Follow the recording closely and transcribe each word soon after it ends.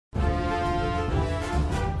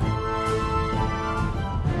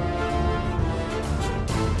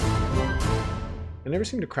never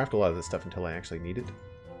seem to craft a lot of this stuff until I actually need it.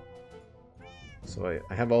 So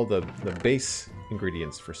I have all the base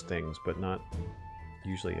ingredients for things, but not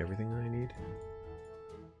usually everything that I need.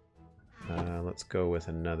 Let's go with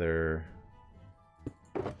another...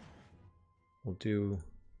 We'll do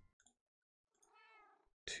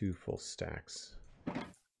 2 full stacks.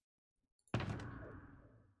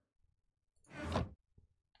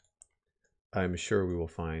 I'm sure we will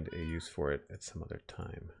find a use for it at some other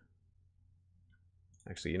time.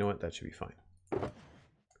 Actually, you know what? That should be fine.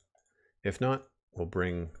 If not, we'll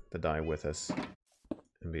bring the dye with us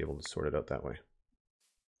and be able to sort it out that way.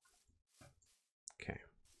 Okay.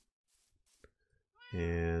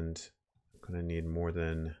 And I'm going to need more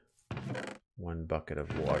than 1 bucket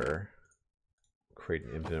of water. Create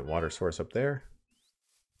an infinite water source up there.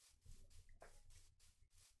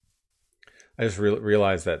 I just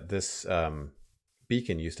realized that this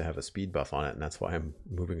beacon used to have a speed buff on it, and that's why I'm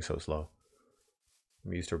moving so slow.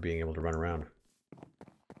 I'm used to being able to run around.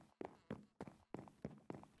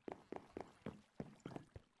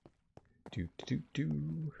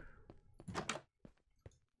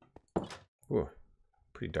 Ooh,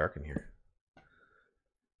 pretty dark in here.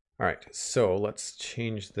 All right, so let's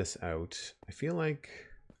change this out. I feel like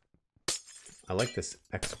I like this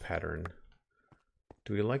X pattern.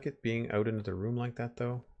 Do we like it being out into the room like that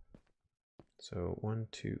though? So 1,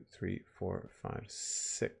 2, 3, 4, 5,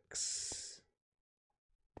 6.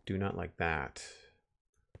 Do not like that.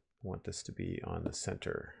 I want this to be on the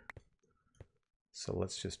center. So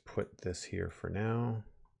let's just put this here for now.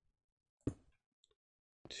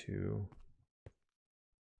 2.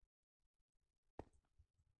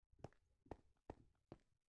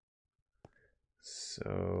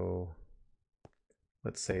 So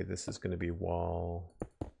let's say this is going to be wall.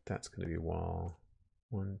 That's going to be wall.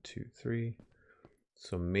 1, 2, 3.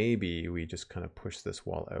 So maybe we just kind of push this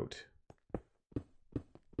wall out.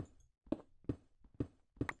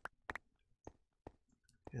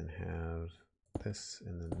 And have this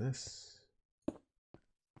and then this.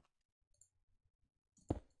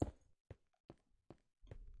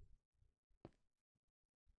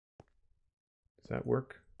 Does that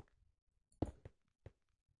work?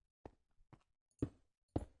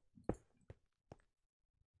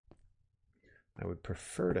 I would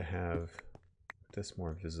prefer to have this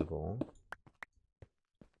more visible.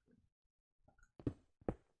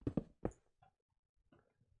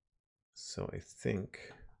 So I think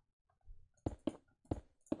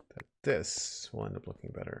that this will end up looking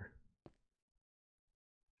better.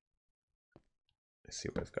 I see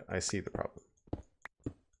what I've got. I see the problem.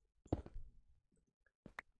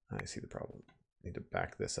 I see the problem. Need to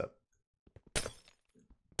back this up.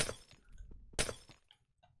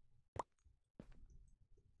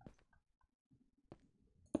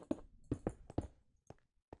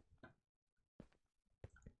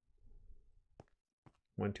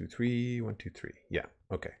 One, two, three, 1, 2, 3. Yeah,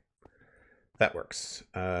 okay. That works.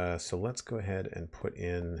 So let's go ahead and put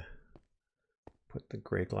the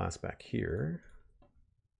gray glass back here.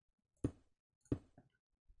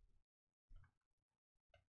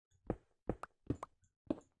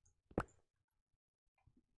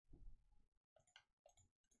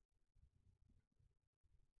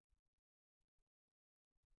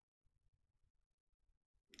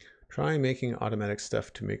 Try making automatic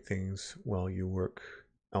stuff to make things while you work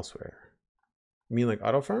elsewhere. You mean like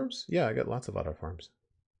auto farms? Yeah, I got lots of auto farms.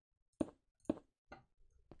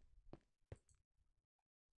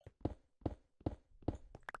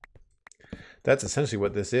 That's essentially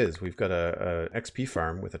what this is. We've got a XP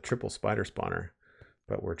farm with a triple spider spawner,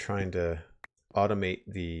 but we're trying to automate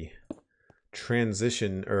the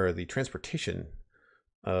transition or the transportation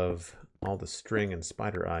of all the string and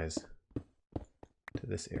spider eyes to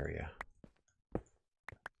this area.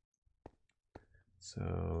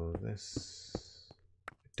 So this,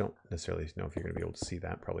 I don't necessarily know if you're going to be able to see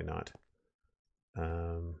that. Probably not.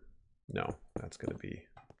 No, that's going to be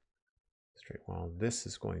straight wall. This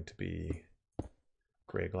is going to be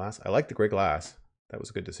gray glass. I like the gray glass. That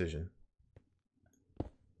was a good decision.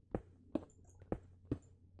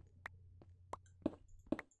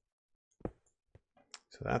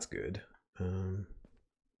 So that's good. I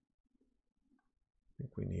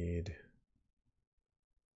think we need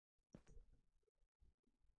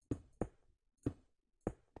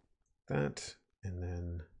that, and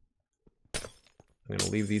then I'm going to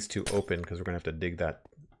leave these two open because we're going to have to dig that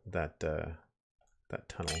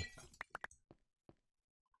tunnel.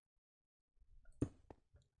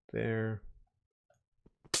 There.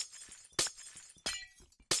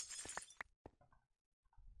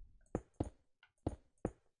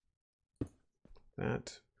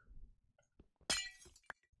 That.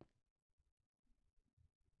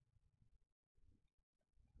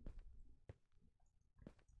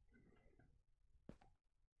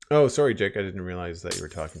 Oh, sorry, Jake. I didn't realize that you were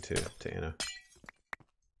talking to Anna.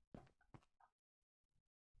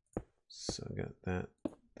 So I got that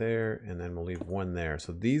there, and then we'll leave one there.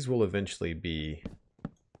 So these will eventually be,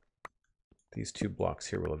 these two blocks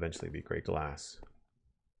here will eventually be gray glass.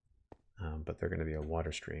 But they're going to be a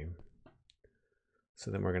water stream.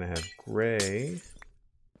 So then we're going to have gray.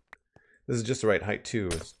 This is just the right height too.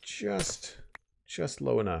 It's just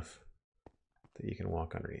low enough that you can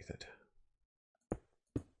walk underneath it.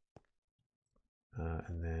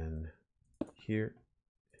 And then here,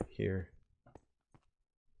 here,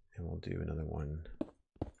 and we'll do another one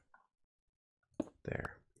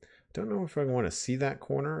there. Don't know if I want to see that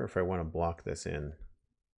corner or if I want to block this in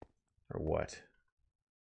or what.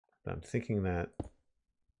 But I'm thinking that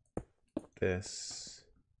this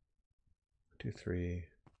 2, 3,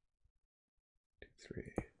 2, 3.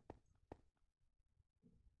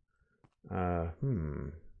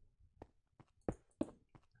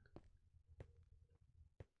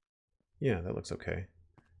 Yeah, that looks okay.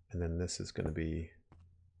 And then this is going to be,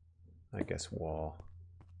 I guess, wall.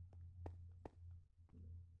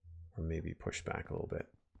 Or maybe push back a little bit.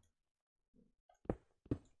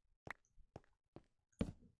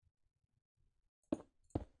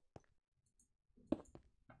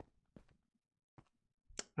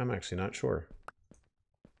 I'm actually not sure.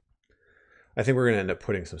 I think we're going to end up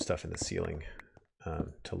putting some stuff in the ceiling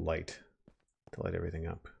to light everything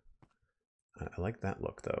up. I like that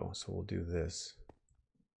look though, so we'll do this.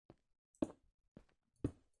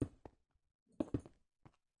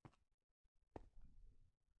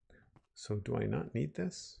 So do I not need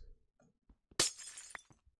this?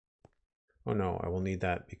 Oh no, I will need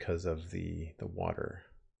that because of the water.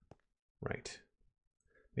 Right.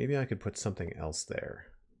 Maybe I could put something else there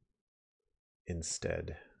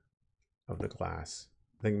instead of the glass.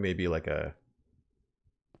 I think maybe like a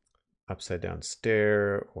upside down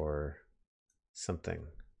stair or something.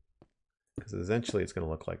 Because eventually it's going to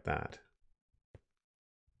look like that.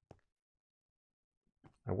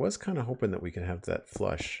 I was kind of hoping that we could have that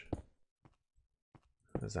flush.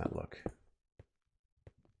 How does that look?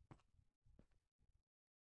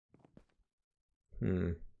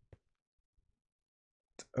 It's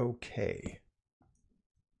okay.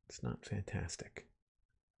 It's not fantastic.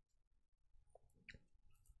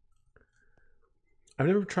 I've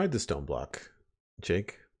never tried the stone block,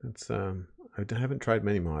 Jake. That's I haven't tried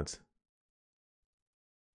many mods.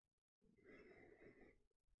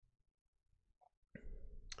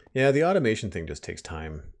 Yeah, the automation thing just takes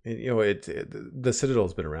time. You know, the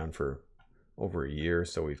Citadel's been around for over a year,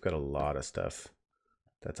 so we've got a lot of stuff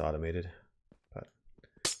that's automated. But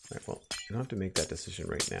all right, well, I don't have to make that decision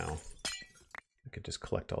right now. I could just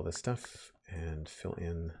collect all this stuff and fill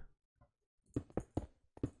in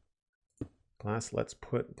glass. Let's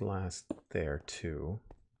put glass there too.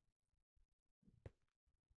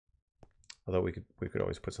 Although we could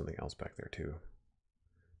always put something else back there too,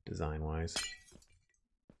 design-wise.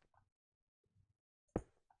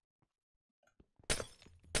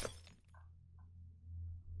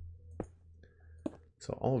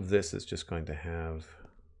 So all of this is just going to have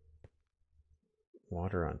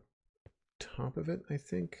water on top of it, I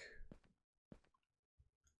think.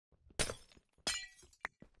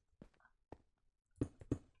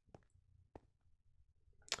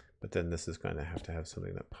 But then this is going to have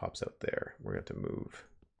something that pops out there. We're going to have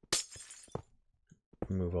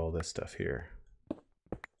to move all this stuff here.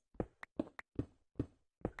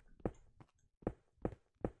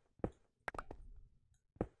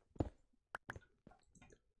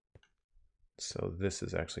 So this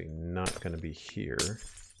is actually not going to be here.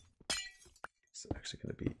 It's actually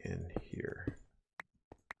going to be in here.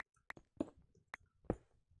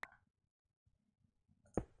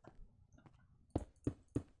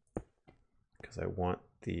 Because I want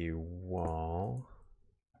the wall.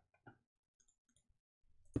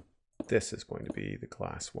 This is going to be the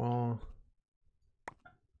glass wall.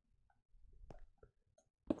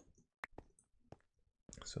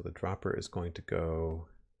 So the dropper is going to go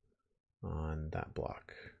on that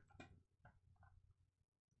block.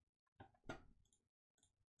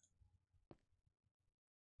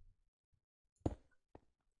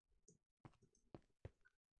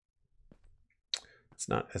 It's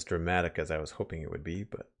not as dramatic as I was hoping it would be,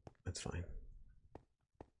 but that's fine.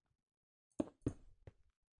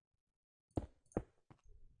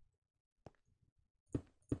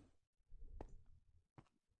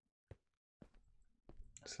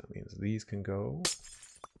 So that means these can go.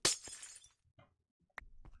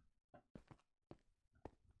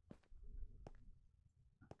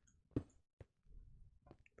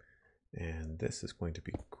 And this is going to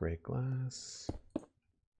be gray glass.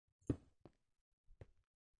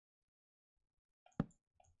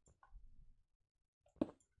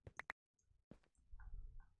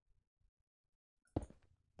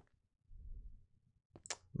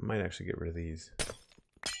 might actually get rid of these.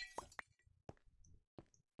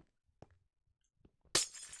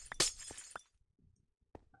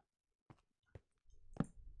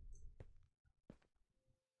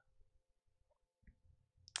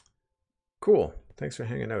 Cool. Thanks for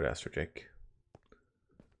hanging out, Astro Jake.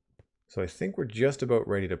 So I think we're just about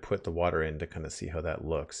ready to put the water in to kind of see how that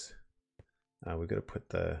looks. We've got to put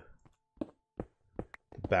the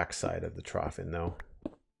backside of the trough in though.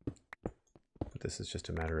 But this is just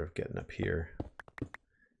a matter of getting up here,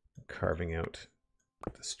 carving out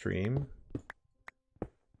the stream.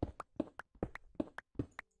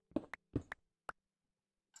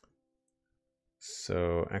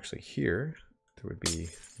 So actually here, there would be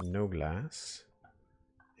no glass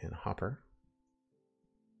and hopper.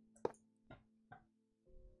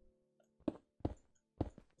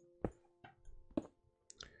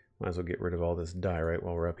 Might as well get rid of all this dye right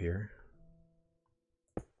while we're up here.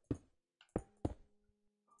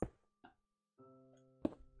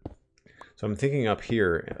 So I'm thinking up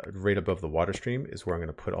here, right above the water stream, is where I'm going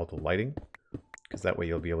to put all the lighting, because that way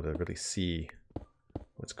you'll be able to really see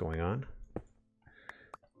what's going on.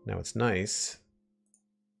 Now it's nice.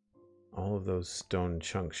 All of those stone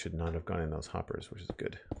chunks should not have gone in those hoppers, which is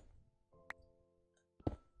good.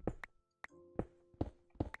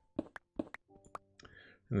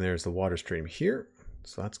 And there's the water stream here,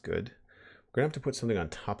 so that's good. We're gonna have to put something on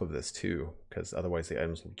top of this too, because otherwise the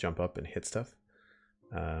items will jump up and hit stuff.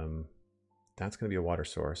 That's gonna be a water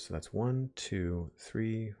source. So that's 1, 2,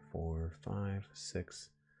 3, 4, 5, 6,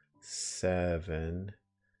 7.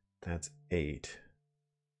 That's 8.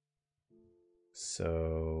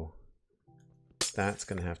 So that's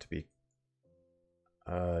gonna have to be,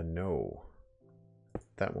 no,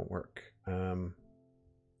 that won't work.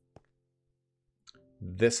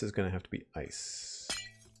 This is going to have to be ice.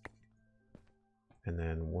 And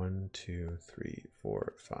then 1, 2, 3,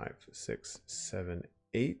 4, 5, 6, 7,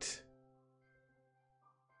 8.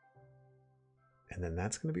 And then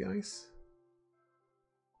that's going to be ice.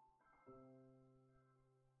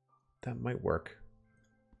 That might work.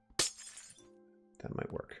 That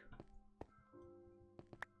might work.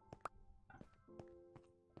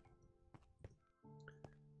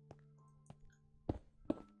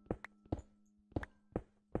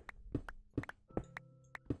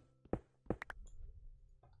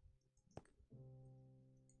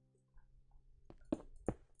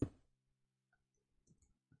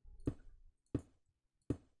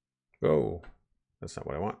 Oh, that's not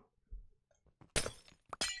what I want.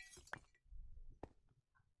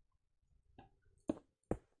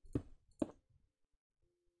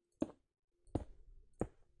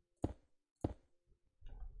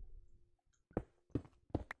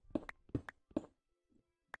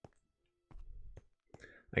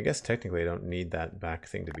 I guess technically I don't need that back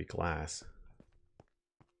thing to be glass.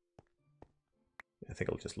 I think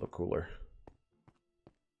it'll just look cooler.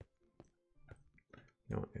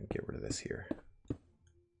 You know what, I'm gonna get rid of this here.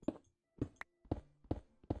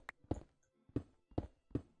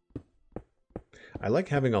 I like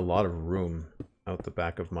having a lot of room out the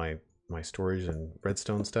back of my storage and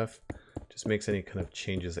redstone stuff. Just makes any kind of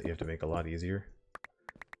changes that you have to make a lot easier.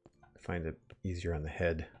 I find it easier on the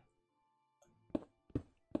head.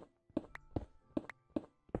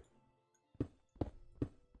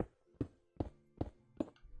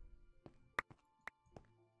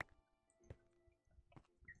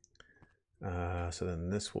 So then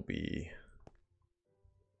this will be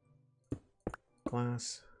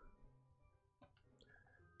glass.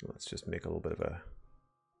 Let's just make a little bit of a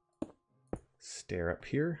stair up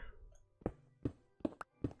here.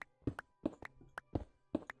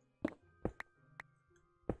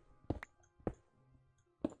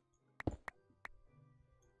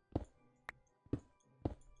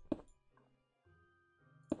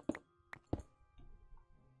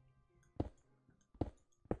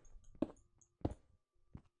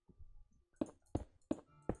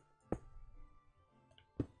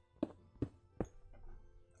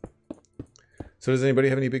 So does anybody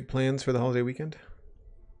have any big plans for the holiday weekend?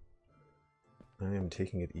 I am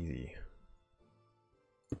taking it easy.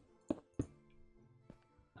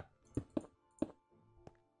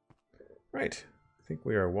 Right, I think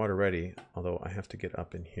we are water ready, although I have to get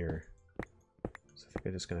up in here. So I think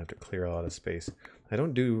I'm just gonna have to clear a lot of space. I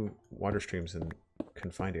don't do water streams in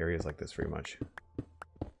confined areas like this very much,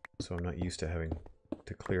 so I'm not used to having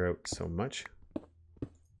to clear out so much.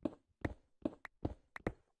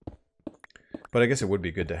 But I guess it would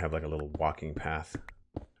be good to have like a little walking path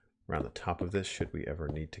around the top of this should we ever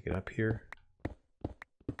need to get up here.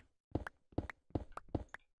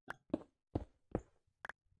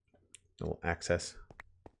 A little access.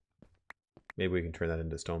 Maybe we can turn that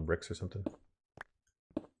into stone bricks or something.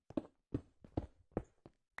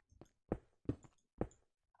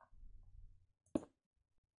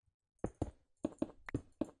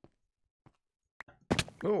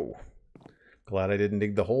 Oh, glad I didn't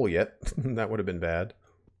dig the hole yet. That would have been bad.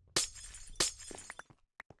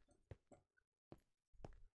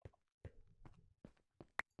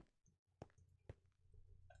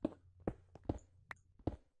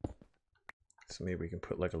 So maybe we can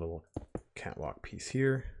put like a little catwalk piece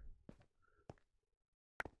here.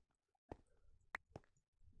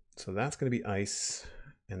 So that's going to be ice.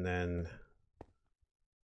 And then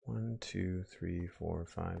 1, 2, 3, 4,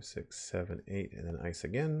 5, 6, 7, 8, and then ice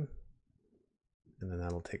again. And then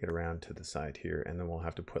that'll take it around to the side here. And then we'll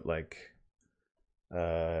have to put like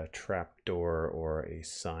a trap door or a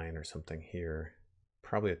sign or something here.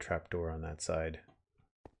 Probably a trap door on that side.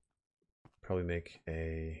 Probably make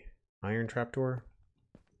a iron trapdoor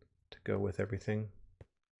to go with everything.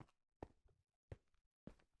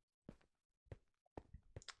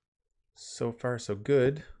 So far, so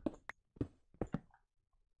good.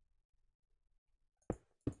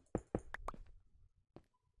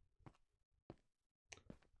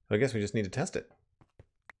 I guess we just need to test it.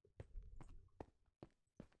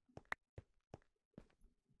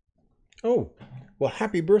 Oh, well,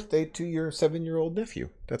 happy birthday to your 7-year-old nephew.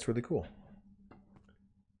 That's really cool.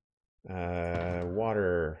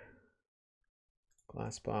 Water.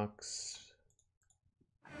 Glass box.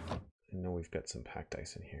 I know we've got some packed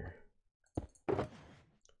ice in here.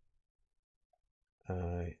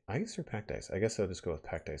 Ice or packed ice? I guess I'll just go with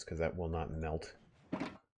packed ice because that will not melt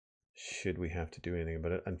should we have to do anything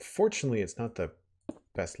about it. Unfortunately, it's not the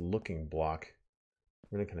best looking block. It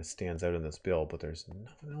really kind of stands out in this build, but there's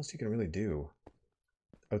nothing else you can really do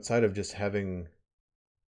outside of just having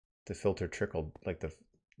the filter trickle, like the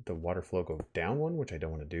water flow go down one, which I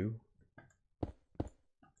don't want to do.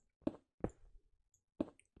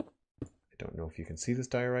 I don't know if you can see this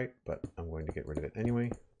diorite, but I'm going to get rid of it anyway,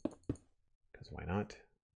 because why not?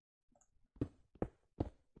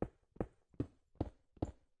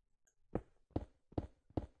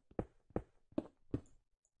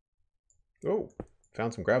 Oh,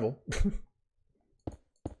 found some gravel.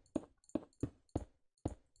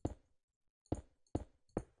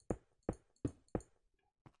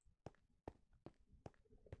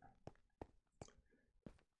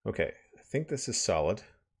 Okay, I think this is solid.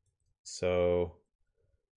 So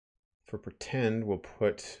for pretend, we'll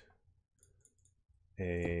put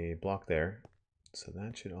a block there. So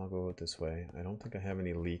that should all go out this way. I don't think I have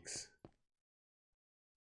any leaks.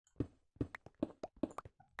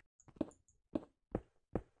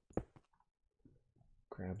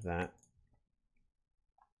 Grab that.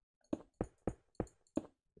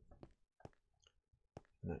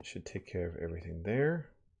 And that should take care of everything there.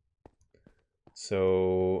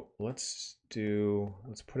 So let's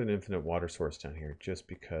put an infinite water source down here just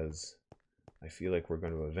because I feel like we're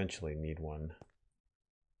going to eventually need one.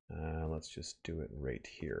 Let's just do it right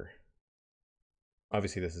here.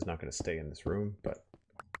 Obviously this is not going to stay in this room, but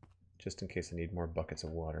just in case I need more buckets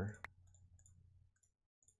of water.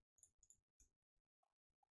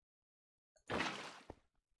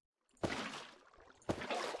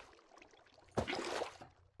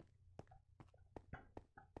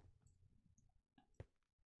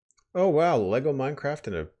 Oh wow, Lego Minecraft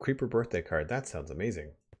and a creeper birthday card. That sounds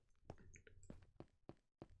amazing.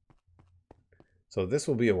 So this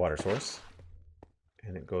will be a water source,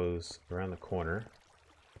 and it goes around the corner.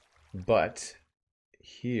 But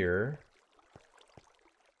here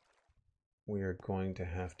we are going to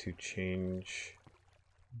have to change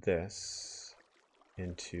this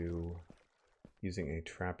into using a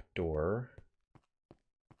trap door.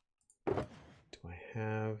 Do I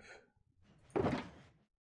have...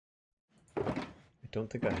 I don't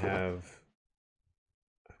think I have...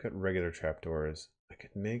 I've got regular trapdoors. I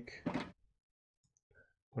could make... I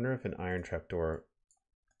wonder if an iron trapdoor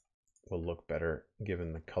will look better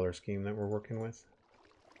given the color scheme that we're working with.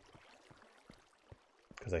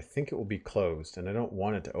 Because I think it will be closed and I don't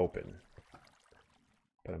want it to open.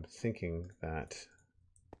 But I'm thinking that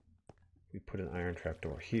we put an iron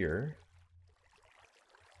trapdoor here.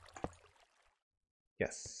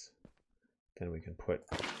 Yes. Then we can put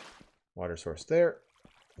water source there.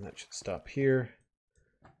 And that should stop here.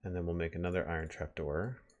 And then we'll make another iron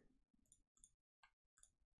trapdoor.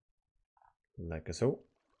 Like so.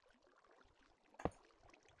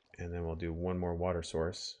 And then we'll do one more water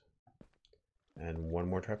source and one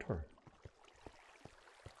more trapdoor.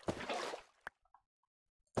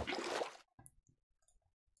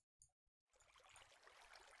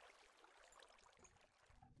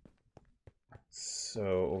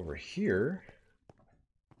 So over here,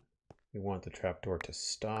 we want the trapdoor to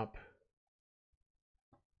stop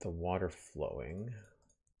the water flowing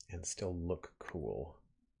and still look cool,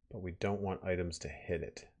 but we don't want items to hit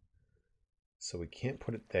it. So we can't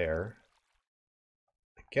put it there.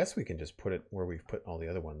 I guess we can just put it where we've put all the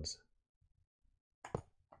other ones.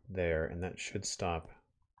 There, and that should stop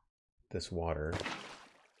this water.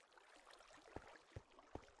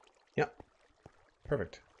 Yep,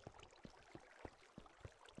 perfect.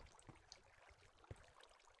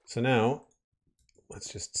 So now,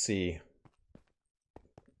 let's just see.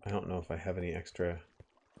 I don't know if I have any extra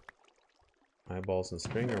eyeballs and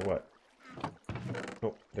string or what.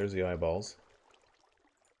 Oh, there's the eyeballs.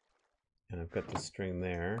 And I've got the string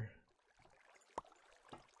there.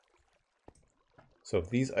 So if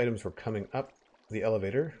these items were coming up the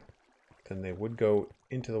elevator, then they would go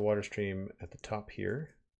into the water stream at the top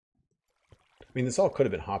here. I mean, this all could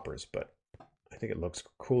have been hoppers, but I think it looks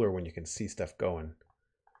cooler when you can see stuff going.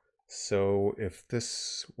 So if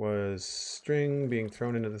this was string being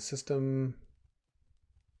thrown into the system,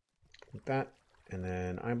 like that, and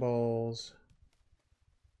then eyeballs,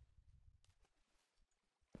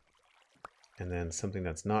 and then something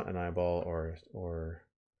that's not an eyeball or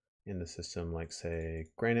in the system, like say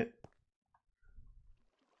granite.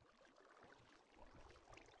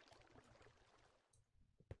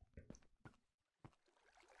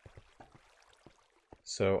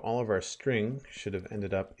 So all of our string should have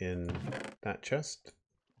ended up in that chest.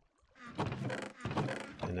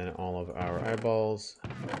 And then all of our eyeballs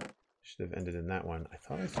should have ended in that one. I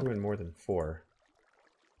thought I threw in more than 4.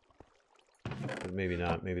 But maybe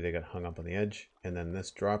not. Maybe they got hung up on the edge. And then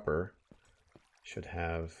this dropper should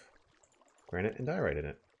have granite and diorite in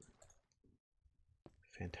it.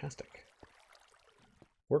 Fantastic.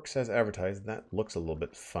 Works as advertised. That looks a little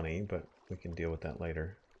bit funny, but we can deal with that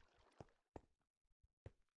later.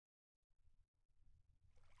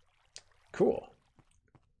 Cool.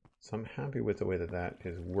 So I'm happy with the way that that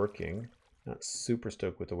is working. Not super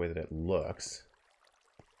stoked with the way that it looks.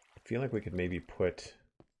 I feel like we could maybe put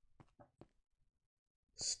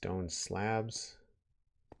stone slabs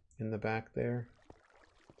in the back there.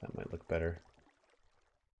 That might look better.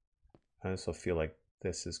 I also feel like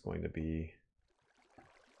this is going to be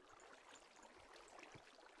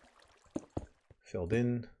filled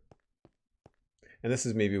in. And this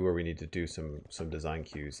is maybe where we need to do some design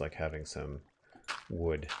cues, like having some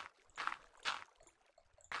wood.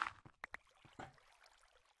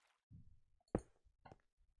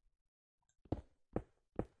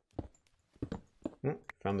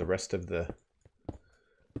 Found the rest of the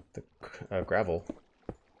gravel.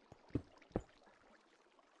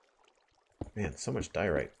 Man, so much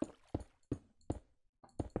diorite.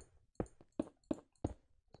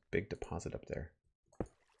 Big deposit up there.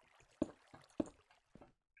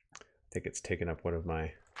 I think it's taken up one of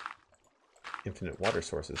my infinite water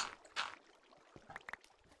sources.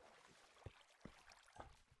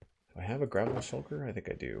 Do I have a gravel shulker? I think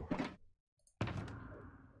I do.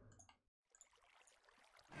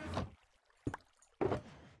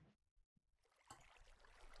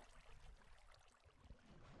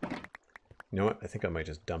 You know what? I think I might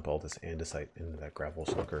just dump all this andesite into that gravel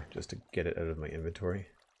shulker just to get it out of my inventory.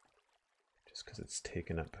 Just because it's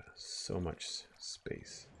taken up so much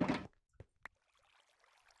space.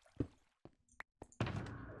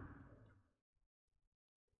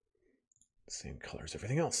 Same color as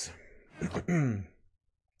everything else.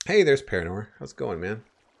 Hey, there's Paranor. How's it going, man?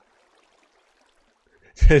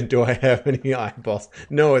 Do I have any eyeballs?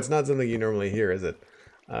 No, it's not something you normally hear, is it?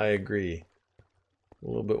 I agree. A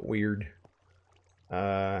little bit weird.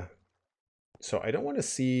 So I don't want to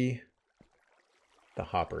see the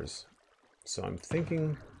hoppers. So I'm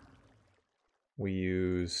thinking we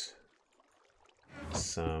use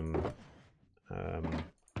some I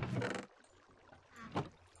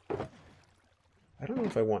don't know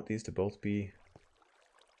if I want these to both be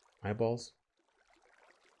eyeballs.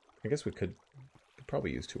 I guess we could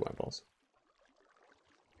probably use 2 eyeballs.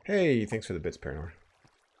 Hey, thanks for the bits, Paranor.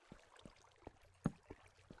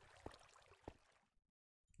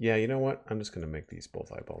 Yeah, you know what? I'm just going to make these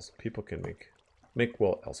both eyeballs. People can make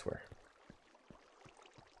wool elsewhere.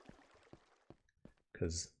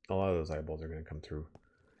 Because a lot of those eyeballs are going to come through.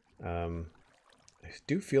 I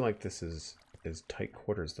do feel like this is tight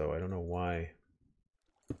quarters, though. I don't know why.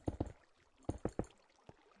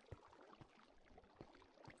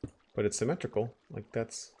 But it's symmetrical. Like,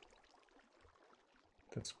 that's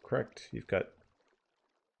correct. You've got...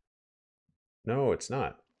 No, it's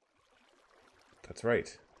not. That's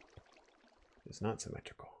right. It's not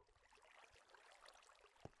symmetrical.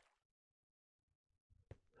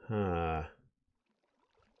 Huh.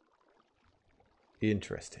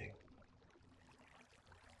 Interesting.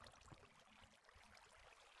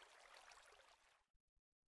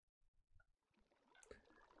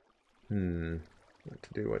 What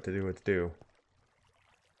to do, what to do, what to do.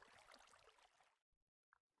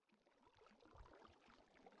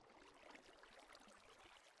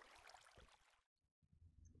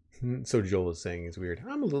 So Joel is saying he's weird.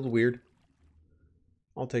 I'm a little weird.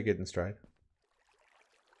 I'll take it in stride.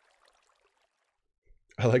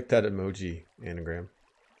 I like that emoji anagram.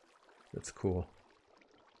 That's cool.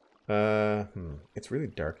 It's really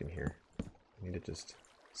dark in here. I need to just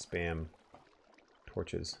spam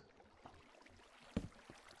torches.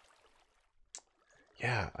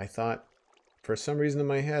 Yeah, I thought, for some reason in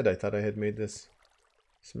my head, I thought I had made this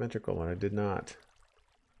symmetrical, and I did not.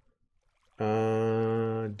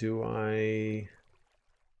 Do I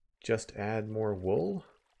just add more wool?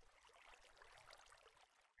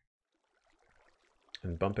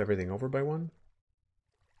 And bump everything over by one?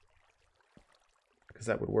 Because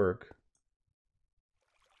that would work.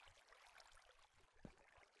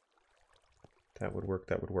 That would work,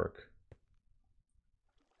 that would work.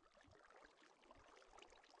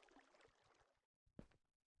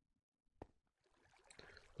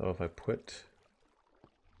 So if I put...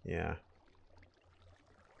 Yeah.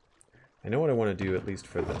 I know what I want to do, at least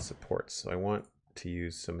for the supports. So I want to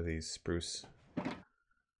use some of these spruce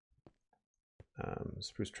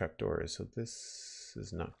trapdoors. So this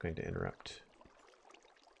is not going to interrupt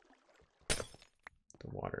the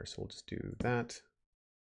water. So we'll just do that.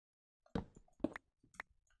 So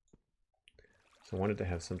I wanted to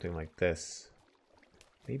have something like this.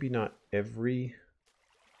 Maybe not every...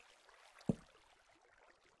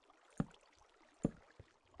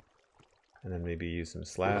 And then maybe use some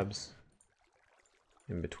slabs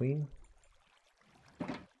in between.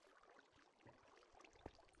 Like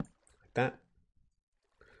that.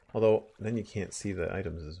 Although, then you can't see the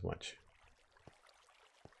items as much.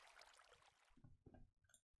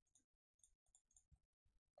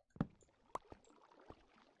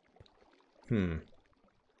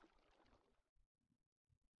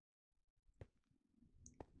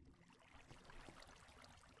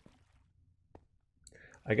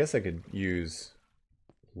 I guess I could use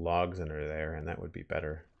logs under there, and that would be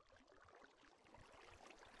better.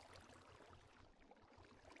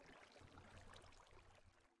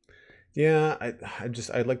 Yeah,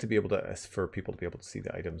 I'd like to be able to, for people to be able to see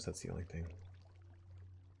the items. That's the only thing.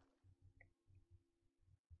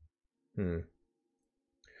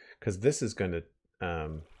 Because this is going to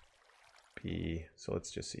be, so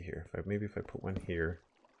let's just see here. Maybe if I put one here,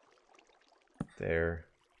 there.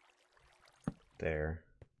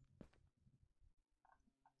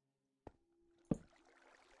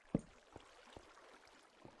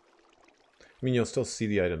 I mean, you'll still see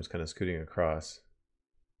the items kind of scooting across,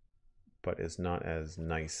 but it's not as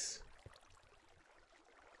nice.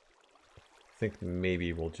 I think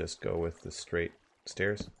maybe we'll just go with the straight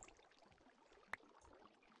stairs.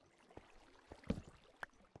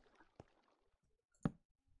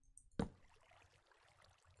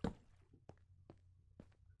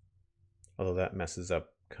 Although that messes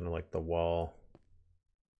up kind of like the wall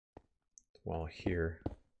here.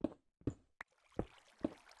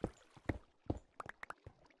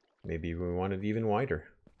 Maybe we want it even wider.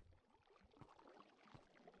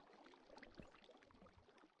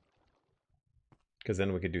 Because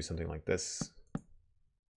then we could do something like this.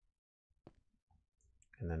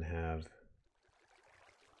 And then have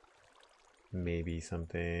maybe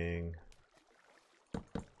something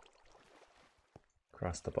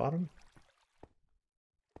across the bottom.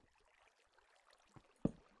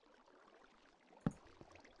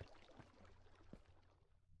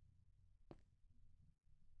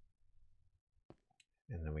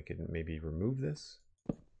 And then we could maybe remove this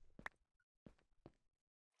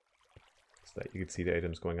so that you could see the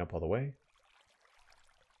items going up all the way.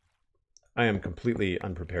 I am completely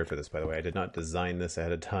unprepared for this, by the way. I did not design this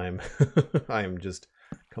ahead of time. I am just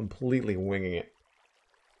completely winging it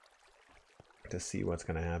to see what's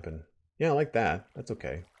going to happen. Yeah, I like that. That's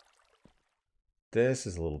okay. This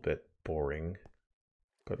is a little bit boring,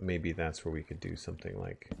 but maybe that's where we could do something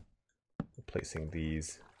like replacing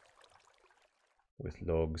these with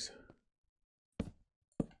logs.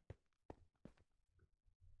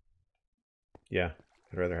 Yeah,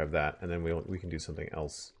 I'd rather have that, and then we can do something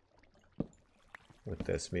else with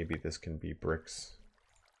this. Maybe this can be bricks.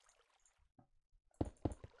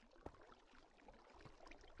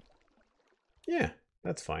 Yeah,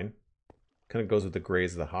 that's fine. Kind of goes with the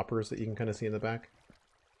grays of the hoppers that you can kind of see in the back.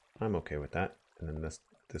 I'm okay with that. And then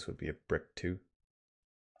this would be a brick too,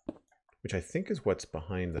 which I think is what's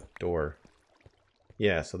behind the door.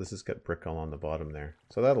 Yeah, so this has got brick all on the bottom there.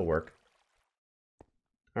 So that'll work.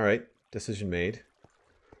 All right, decision made.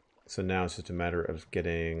 So now it's just a matter of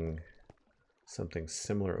getting something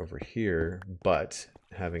similar over here, but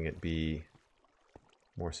having it be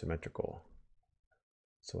more symmetrical.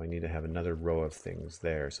 So I need to have another row of things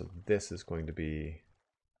there. So this is going to be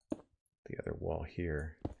the other wall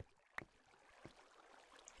here.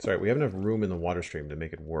 Sorry, we have enough room in the water stream to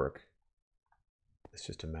make it work. It's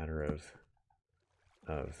just a matter of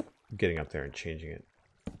getting up there and changing it.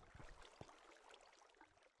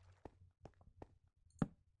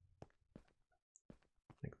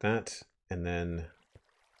 Like that. And then,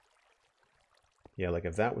 yeah, like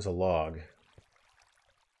if that was a log,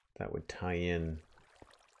 that would tie in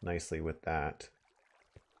nicely with that.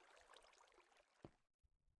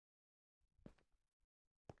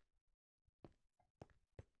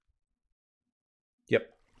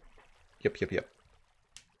 Yep. Yep.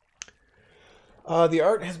 The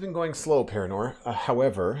art has been going slow, Paranor.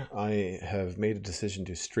 However, I have made a decision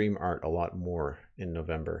to stream art a lot more in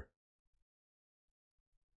November.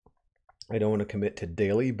 I don't want to commit to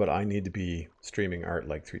daily, but I need to be streaming art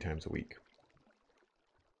like 3 times a week.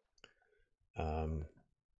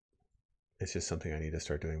 It's just something I need to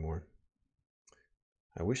start doing more.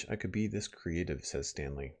 I wish I could be this creative, says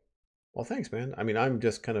Stanley. Well, thanks, man. I mean, I'm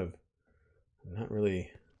just kind of not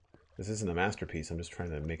really... This isn't a masterpiece. I'm just trying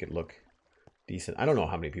to make it look decent. I don't know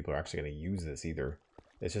how many people are actually going to use this either.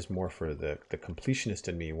 It's just more for the completionist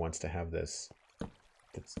in me wants to have this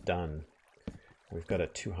that's done. We've got a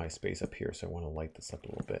too high space up here, so I want to light this up a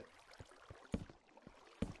little bit.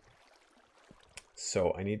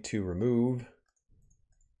 So I need to remove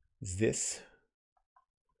this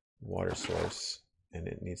water source, and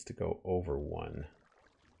it needs to go over 1.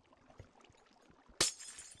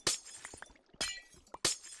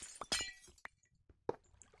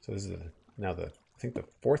 So this is now I think the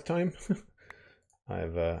 4th time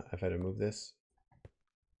I've had to move this.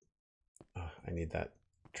 Oh, I need that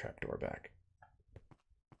trapdoor back.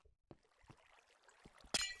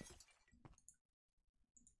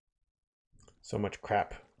 So much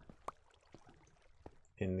crap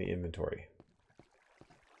in the inventory.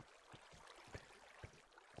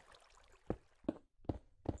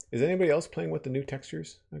 Is anybody else playing with the new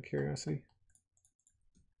textures, out of curiosity?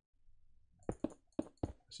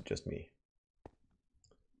 Is it just me?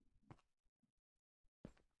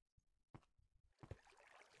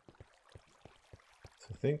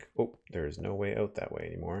 So I think, oh, there is no way out that way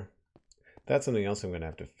anymore. That's something else I'm going to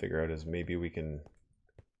have to figure out is maybe we can,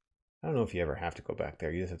 I don't know if you ever have to go back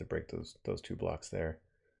there. You just have to break those 2 blocks there.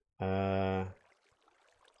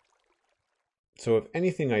 So if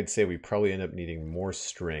anything, I'd say we probably end up needing more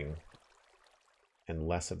string and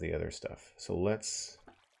less of the other stuff. So let's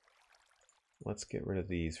get rid of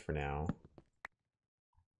these for now.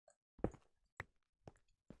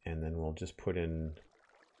 And then we'll just put in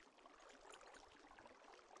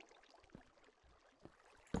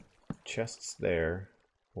chests there.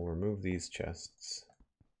 We'll remove these chests.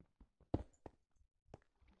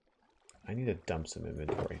 I need to dump some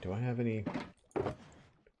inventory. Do I have any?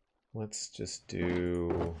 Let's just do...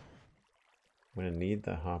 I'm going to need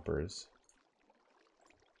the hoppers.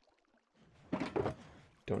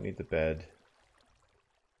 Don't need the bed.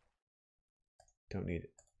 Don't need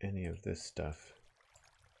any of this stuff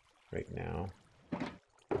right now.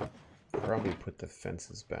 Probably put the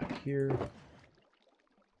fences back here.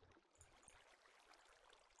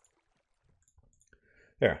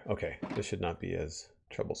 There, okay. This should not be as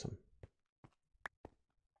troublesome.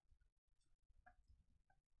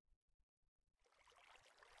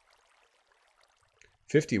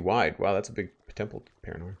 $50 wide. Wow, that's a big temple,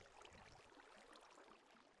 Paranor.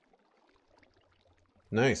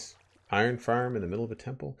 Nice. Iron farm in the middle of a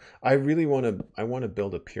temple. I really want to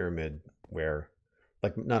build a pyramid where,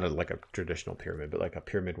 like, not like a traditional pyramid, but like a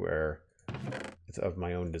pyramid where it's of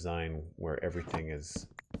my own design, where everything is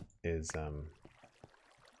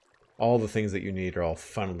all the things that you need are all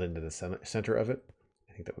funneled into the center of it.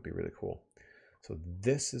 I think that would be really cool. So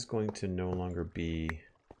this is going to no longer be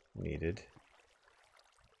needed.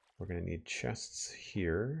 We're going to need chests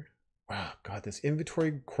here. Wow, God, this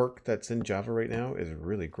inventory quirk that's in Java right now is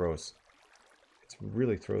really gross. It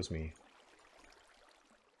really throws me.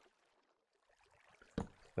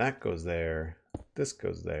 That goes there. This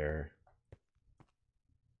goes there.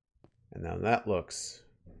 And now that looks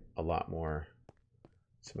a lot more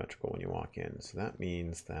symmetrical when you walk in. So that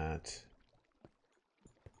means that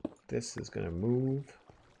this is going to move.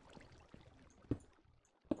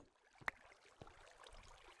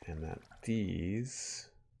 And that these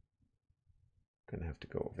are going to have to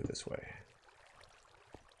go over this way.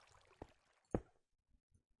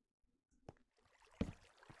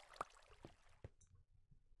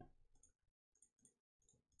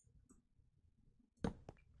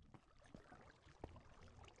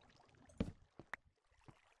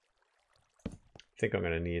 think I'm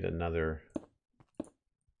gonna need another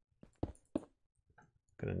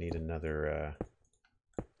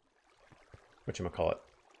whatchamacallit,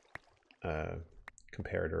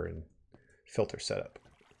 comparator and filter setup.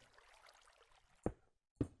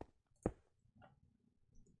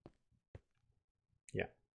 Yeah.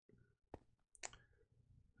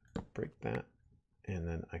 Break that, and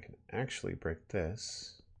then I can actually break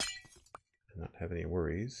this and not have any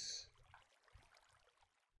worries.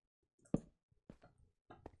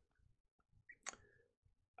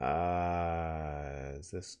 Is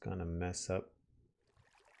this gonna mess up?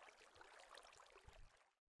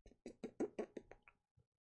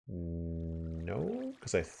 No,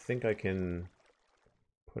 because I think I can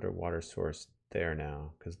put a water source there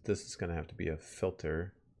now, because this is gonna have to be a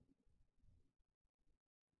filter.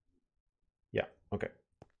 Yeah, okay.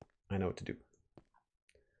 I know what to do.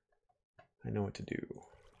 I know what to do.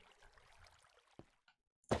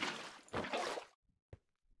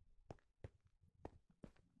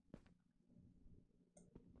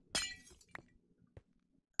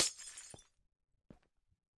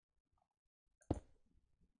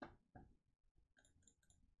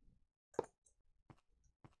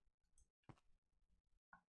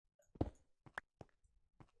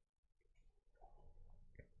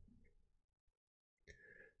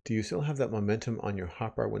 Do you still have that momentum on your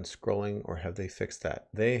hotbar when scrolling, or have they fixed that?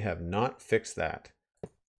 They have not fixed that.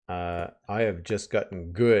 I have just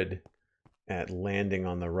gotten good at landing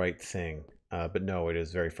on the right thing. But no, it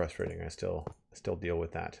is very frustrating. I still deal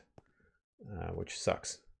with that, which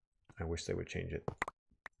sucks. I wish they would change it.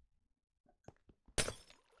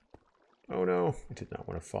 Oh no, I did not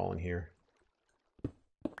want to fall in here.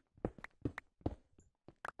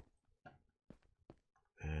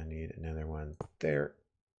 I need another one there,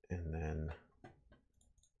 and then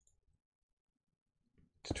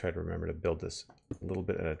to try to remember to build this a little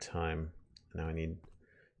bit at a time.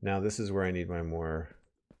 Now this is where I need my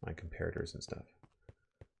comparators and stuff.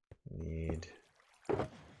 Need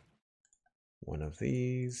one of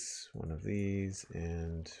these,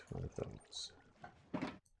 and one of those.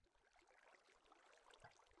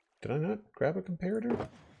 Did I not grab a comparator?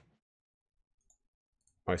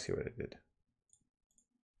 Oh, I see what I did.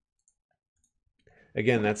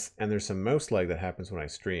 Again, there's some mouse lag that happens when I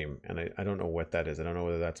stream, and I don't know what that is. I don't know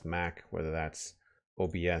whether that's Mac, whether that's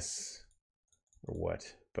OBS, or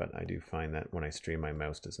what, but I do find that when I stream, my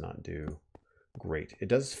mouse does not do great. It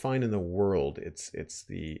does fine in the world. It's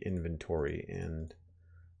the inventory and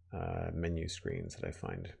menu screens that I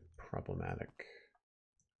find problematic.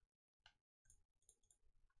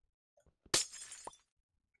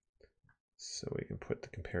 So we can put the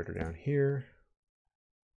comparator down here.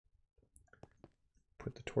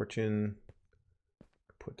 Put the torch in.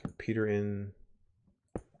 Put the repeater in.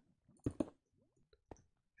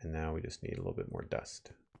 And now we just need a little bit more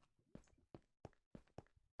dust.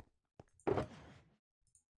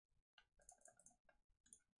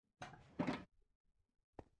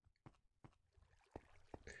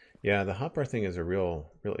 Yeah, the hotbar thing is a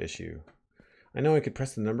real issue. I know I could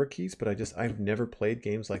press the number keys, but I've never played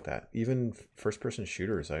games like that. Even first-person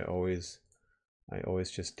shooters, I always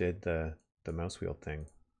just did the mouse wheel thing.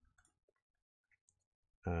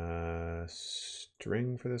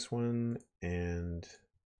 String for this one, and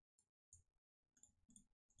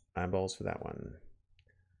eyeballs for that one.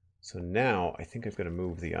 So now I think I've got to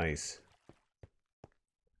move the ice.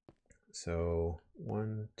 So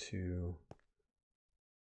 1, 2.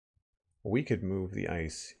 We could move the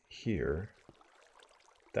ice here.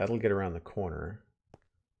 That'll get around the corner.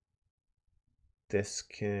 This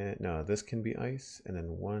can be ice, and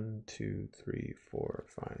then 1, 2, 3, 4,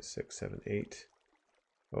 5, 6, 7, 8.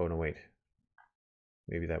 Oh no, wait.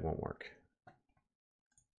 Maybe that won't work.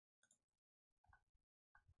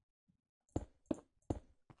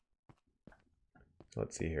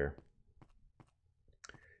 Let's see here.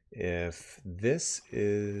 If this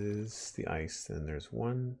is the ice, then there's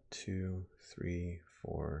 1, 2, 3,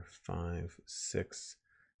 4, 5, 6,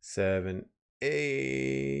 7,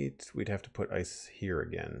 8. We'd have to put ice here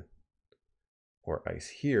again. Or ice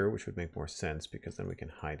here, which would make more sense because then we can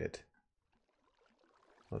hide it.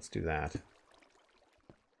 Let's do that.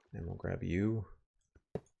 And we'll grab you.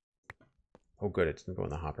 Oh good, it didn't go in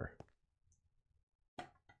the hopper.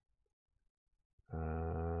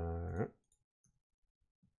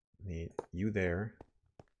 Need you there.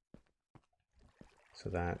 So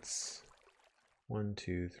that's 1,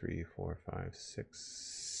 2, 3, 4, 5, 6,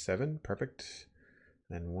 7. Perfect.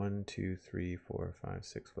 Then 1, 2, 3, 4, 5,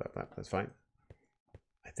 6. That's fine.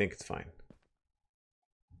 I think it's fine.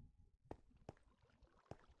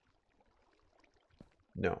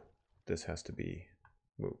 No, this has to be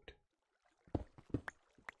moved.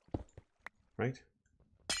 right?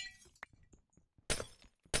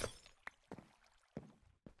 I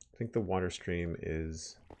think the water stream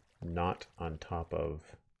is not on top of,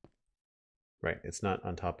 right, it's not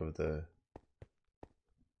on top of the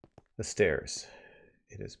stairs.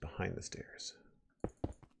 It is behind the stairs.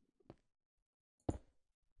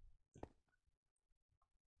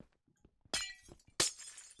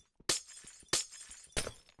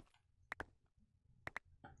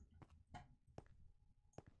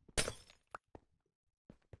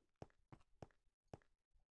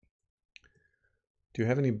 Do you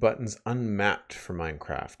have any buttons unmapped for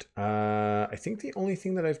Minecraft? I think the only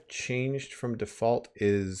thing that I've changed from default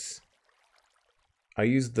is I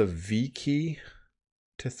use the V key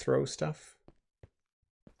to throw stuff,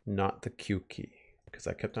 not the Q key, because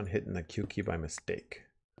I kept on hitting the Q key by mistake.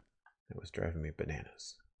 It was driving me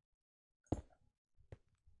bananas.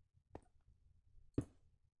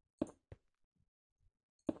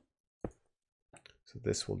 So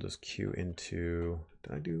this will just queue into,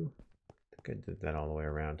 did I do? I think I did that all the way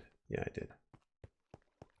around. Yeah, I did.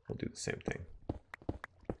 We'll do the same thing.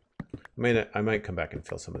 I might come back and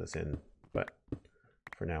fill some of this in, but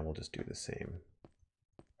for now we'll just do the same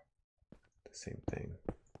thing.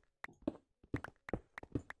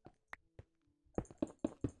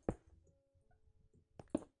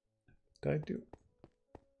 Did I do?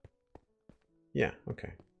 Yeah,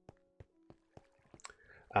 okay.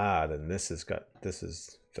 Ah, then this is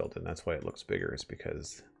filled in. That's why it looks bigger, is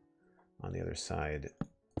because on the other side,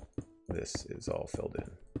 this is all filled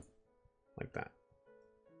in like that.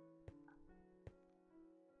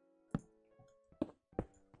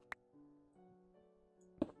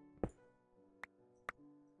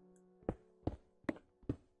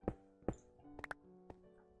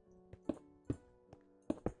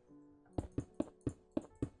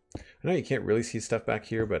 I know you can't really see stuff back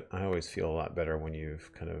here, but I always feel a lot better when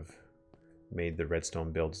you've kind of made the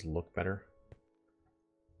redstone builds look better.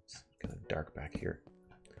 It's kind of dark back here.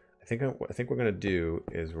 I think what we're gonna do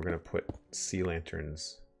is we're gonna put sea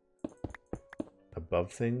lanterns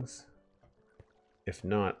above things. If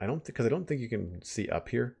not, because I don't think you can see up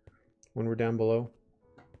here when we're down below.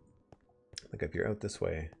 Like if you're out this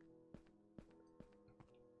way,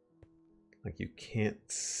 like you can't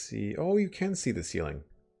see. Oh, you can see the ceiling.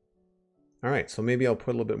 All right, so maybe I'll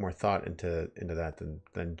put a little bit more thought into that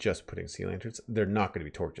than just putting sea lanterns. They're not going to be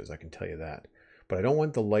torches, I can tell you that. But I don't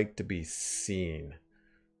want the light to be seen.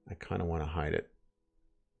 I kind of want to hide it.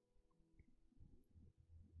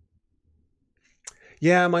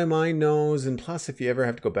 Yeah, my mind knows, and plus if you ever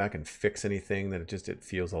have to go back and fix anything, then it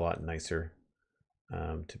feels a lot nicer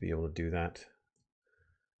to be able to do that.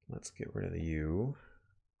 Let's get rid of the U,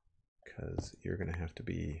 because you're going to have to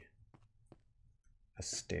be a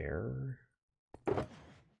stair.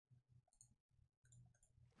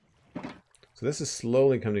 So this is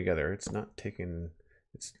slowly coming together. It's taken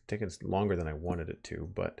longer than I wanted it to,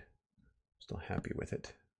 but I'm still happy with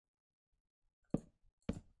it.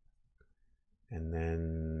 And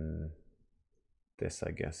then this,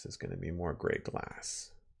 I guess, is going to be more gray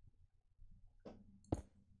glass.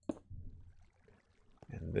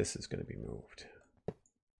 And this is going to be moved.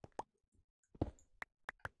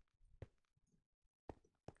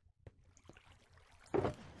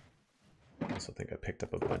 I also think I picked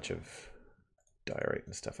up a bunch of diorite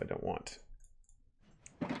and stuff I don't want.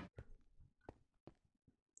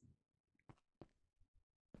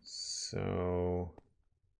 So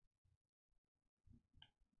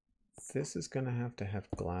this is going to have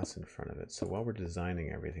glass in front of it. So while we're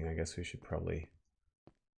designing everything, I guess we should probably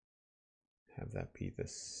have that be the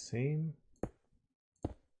same.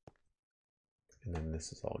 And then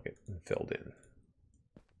this is all getting filled in.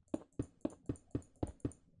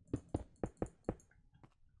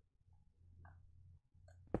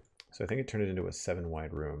 So I think it turned it into a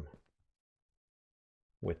 7-wide room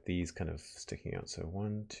with these kind of sticking out. So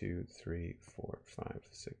 1, 2, 3, 4, 5,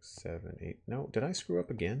 6, 7, 8. No, did I screw up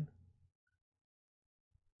again?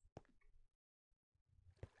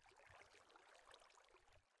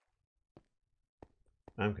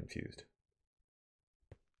 I'm confused.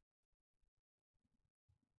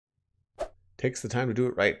 Takes the time to do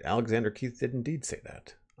it right. Alexander Keith did indeed say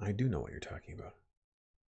that. I do know what you're talking about.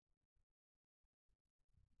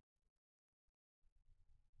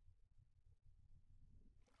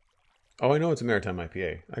 Oh, I know it's a maritime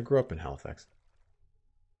IPA. I grew up in Halifax.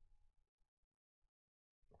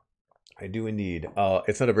 I do indeed.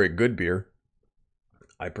 It's not a very good beer.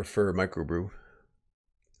 I prefer microbrew.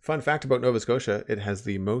 Fun fact about Nova Scotia, it has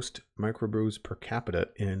the most microbrews per capita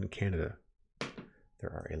in Canada.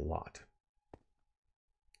 There are a lot.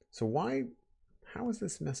 So how is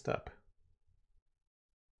this messed up?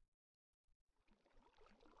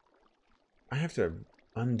 I have to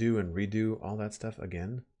undo and redo all that stuff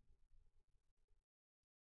again?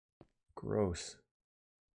 Gross.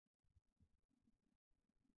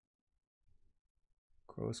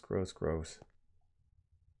 Gross, gross, gross. I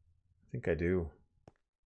think I do.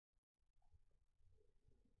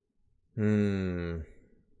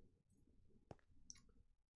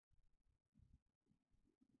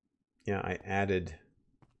 Yeah, I added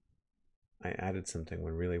something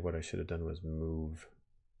when really what I should have done was move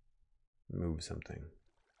something.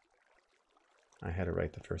 I had it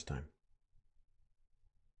right the first time.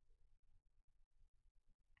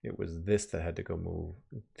 It was this that had to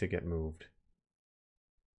get moved,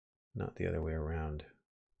 not the other way around.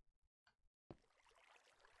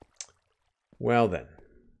 Well then.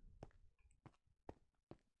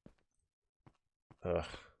 Ugh.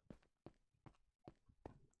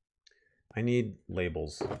 I need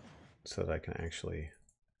labels so that I can actually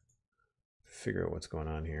figure out what's going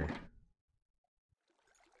on here.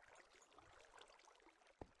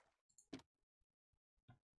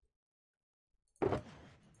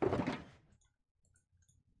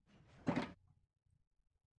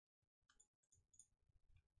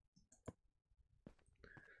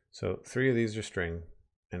 So 3 of these are string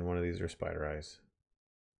and 1 of these are spider eyes.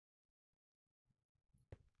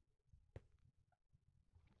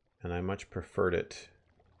 And I much preferred it.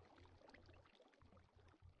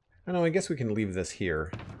 I know, I guess we can leave this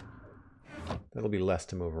here. That'll be less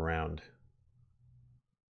to move around.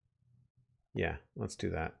 Yeah, let's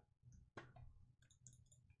do that.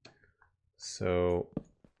 So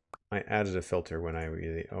I added a filter when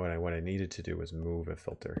what I needed to do was move a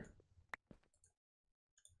filter.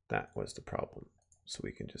 That was the problem. So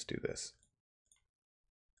we can just do this.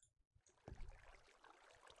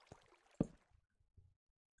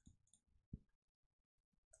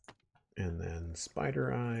 And then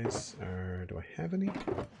spider eyes are, do I have any?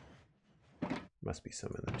 Must be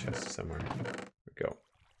some in the chest somewhere. There we go.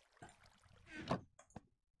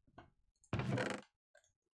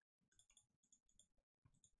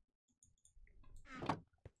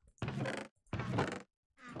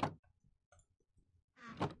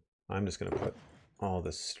 I'm just going to put all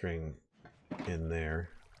this string in there.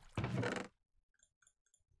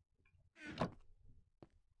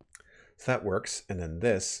 So that works. And then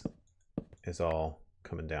this is all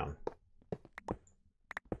coming down.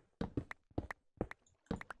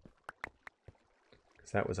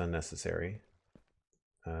 Because that was unnecessary.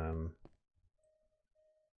 I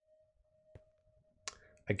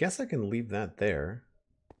guess I can leave that there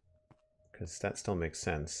because that still makes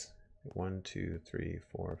sense. 1, 2, 3,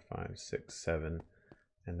 4, 5, 6, 7.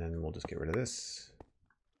 And then we'll just get rid of this.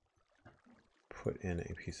 Put in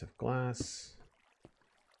a piece of glass.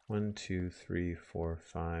 1, 2, 3, 4,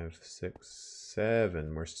 5, 6,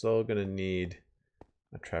 7. We're still going to need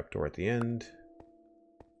a trapdoor at the end.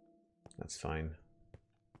 That's fine.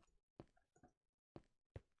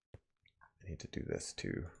 I need to do this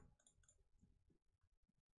too.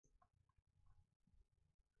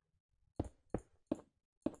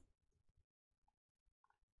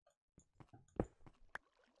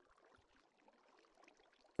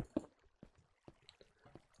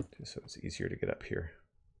 Just so it's easier to get up here.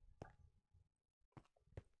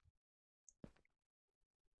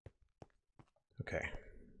 Okay. I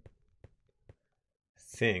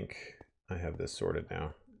think I have this sorted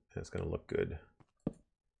now, and it's going to look good.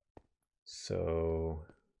 So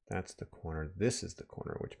that's the corner. This is the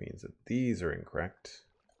corner, which means that these are incorrect.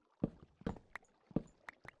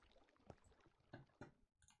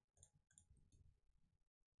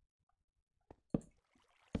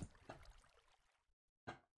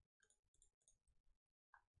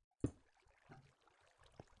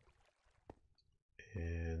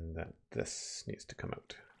 And that this needs to come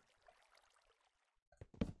out.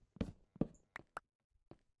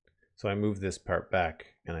 So I moved this part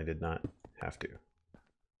back, and I did not have to.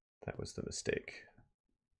 That was the mistake.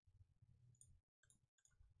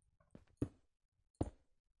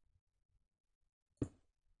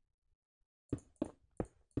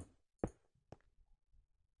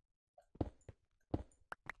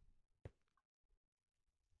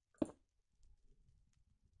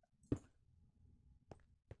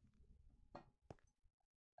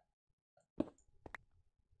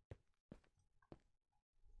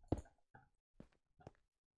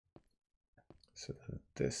 So then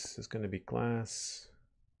this is going to be glass.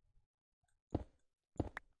 At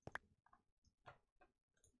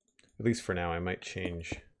least for now, I might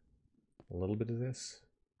change a little bit of this.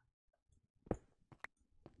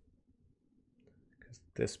 Because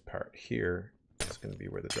this part here is going to be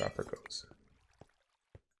where the dropper goes.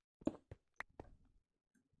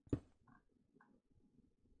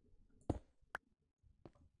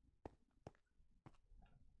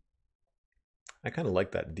 I kind of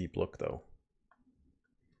like that deep look, though.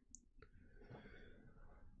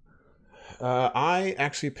 I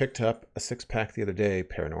actually picked up a 6-pack the other day,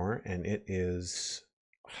 Paranor, and it is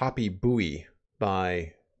Hoppy Buoy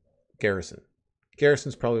by Garrison.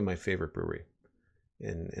 Garrison's probably my favorite brewery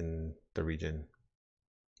in the region.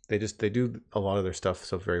 They do a lot of their stuff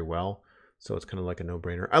so very well, so it's kind of like a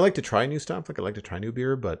no-brainer. I like to try new stuff, like I like to try new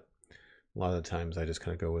beer, but a lot of the times I just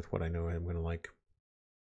kind of go with what I know I'm going to like.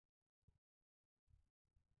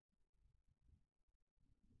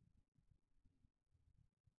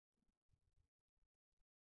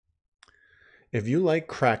 If you like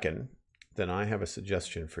Kraken, then I have a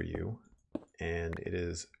suggestion for you, and it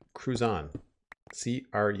is Cruzan.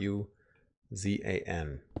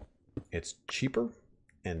 Cruzan. It's cheaper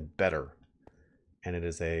and better, and it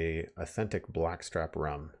is a authentic blackstrap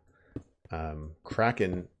rum.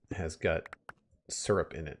 Kraken has got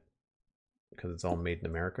syrup in it because it's all made in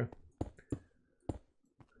America.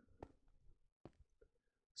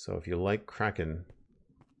 So if you like Kraken,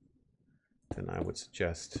 then I would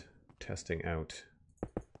suggest testing out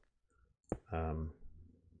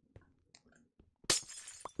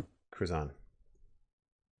Cruzan.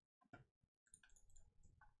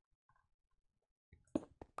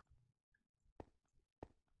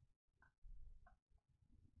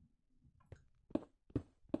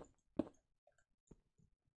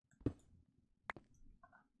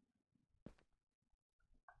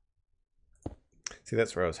 See,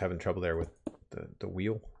 that's where I was having trouble there with the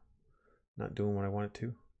wheel not doing what I want it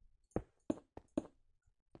to.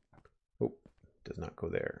 Oh, does not go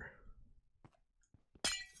there.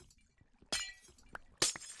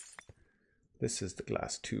 This is the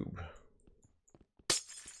glass tube.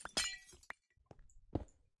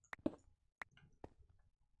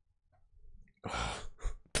 Oh.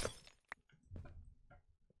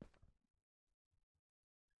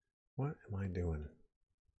 What am I doing?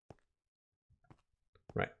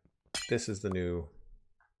 Right. This is the new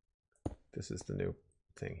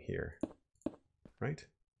thing here. Right?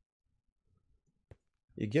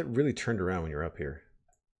 You get really turned around when you're up here.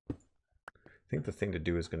 I think the thing to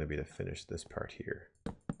do is going to be to finish this part here.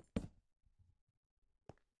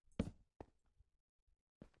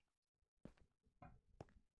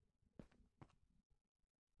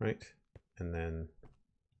 Right? And then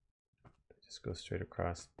just go straight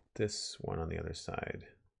across this one on the other side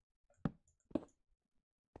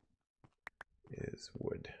is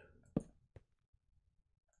wood.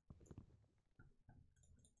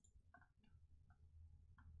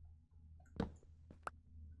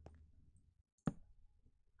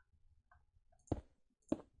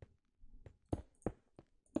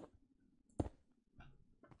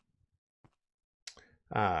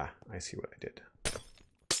 Ah, I see what I did.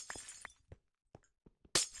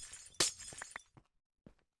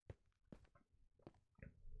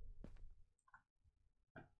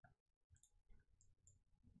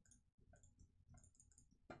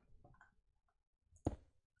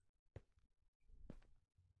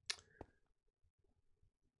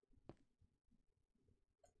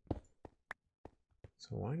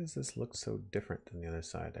 So why does this look so different than the other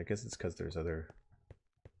side? I guess it's because there's other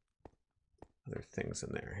things in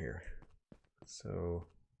there here. So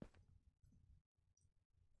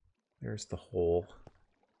there's the hole.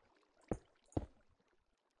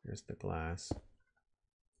 There's the glass.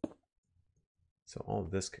 So all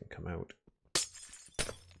of this can come out.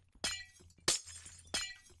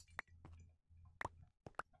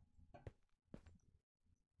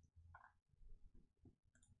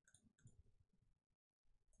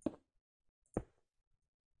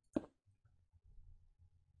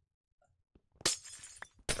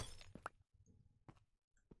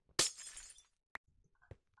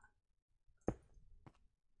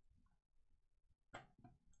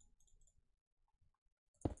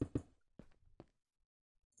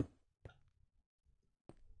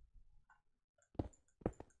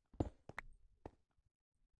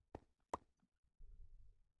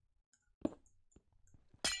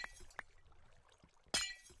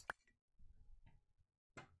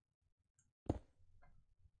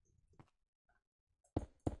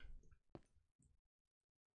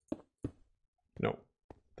 No,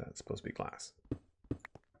 that's supposed to be glass.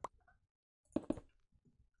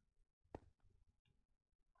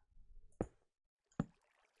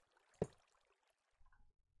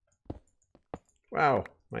 Wow,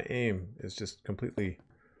 my aim is just completely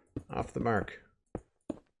off the mark.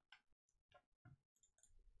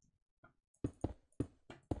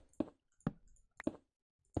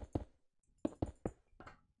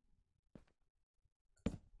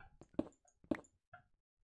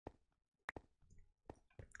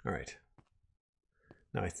 All right.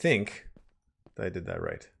 Now I think that I did that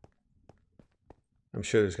right. I'm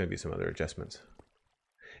sure there's going to be some other adjustments.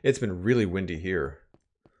 It's been really windy here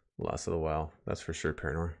the last little while. That's for sure,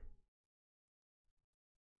 Paranor.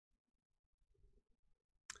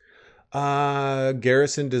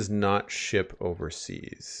 Garrison does not ship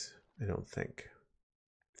overseas, I don't think.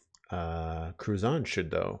 Cruzan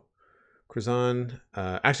should, though. Cruzan,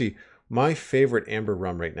 actually, my favorite amber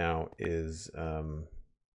rum right now is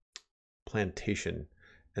Plantation,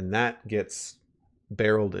 and that gets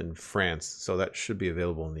barreled in France, so that should be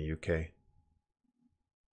available in the UK.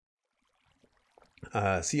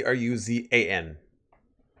 Cruzan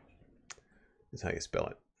is how you spell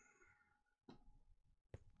it.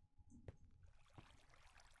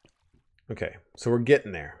 Okay, so we're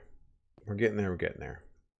getting there. We're getting there.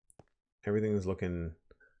 Everything is looking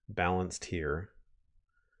balanced here.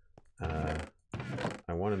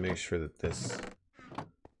 I want to make sure that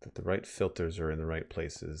the right filters are in the right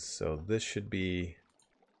places. So this should be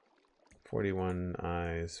 41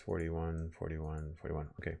 eyes, 41, 41, 41.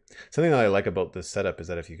 Okay. Something that I like about this setup is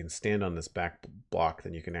that if you can stand on this back block,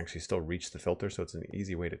 then you can actually still reach the filter. So it's an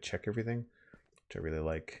easy way to check everything, which I really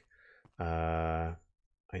like.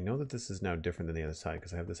 I know that this is now different than the other side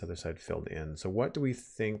because I have this other side filled in. So what do we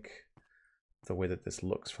think the way that this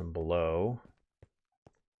looks from below?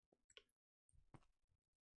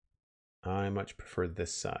 I much prefer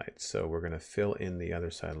this side. So we're going to fill in the other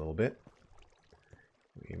side a little bit.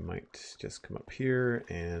 We might just come up here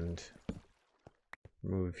and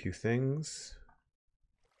remove a few things.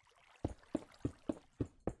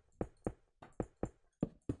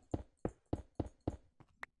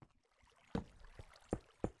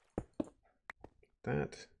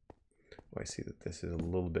 That. Oh, I see that this is a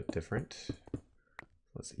little bit different.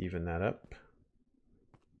 Let's even that up.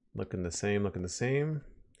 Looking the same, looking the same.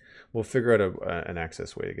 We'll figure out an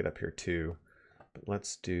access way to get up here too. But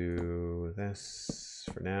let's do this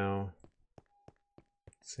for now.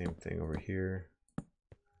 Same thing over here.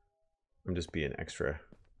 I'm just being extra.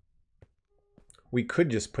 We could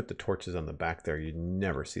just put the torches on the back there. You'd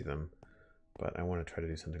never see them. But I want to try to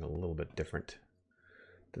do something a little bit different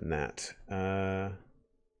than that.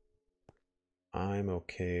 I'm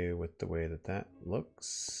okay with the way that that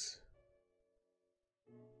looks.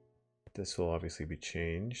 This will obviously be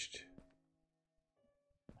changed.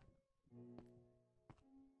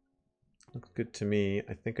 Looks good to me.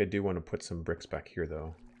 I think I do want to put some bricks back here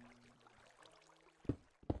though.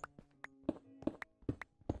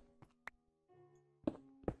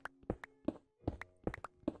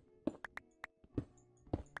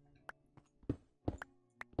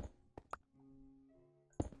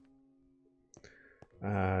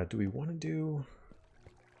 Do we want to do...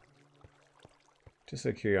 Just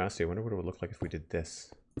out of curiosity, I wonder what it would look like if we did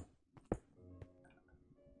this.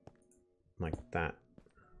 Like that.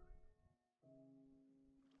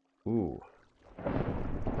 Ooh.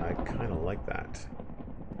 I kind of like that.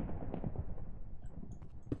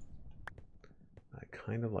 I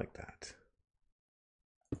kind of like that.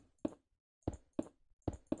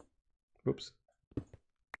 Oops.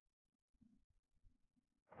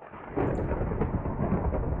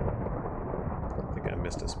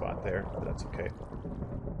 A spot there, but that's okay.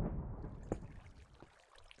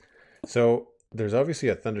 So there's obviously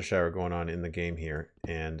a thunder shower going on in the game here,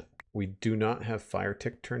 and we do not have fire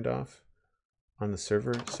tick turned off on the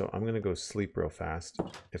server, so I'm gonna go sleep real fast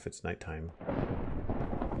if it's nighttime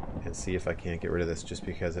and see if I can't get rid of this, just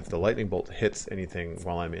because if the lightning bolt hits anything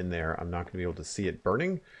while I'm in there, I'm not gonna be able to see it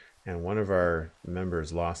burning. And one of our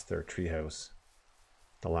members lost their treehouse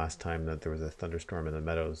the last time that there was a thunderstorm in the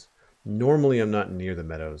meadows. Normally I'm not near the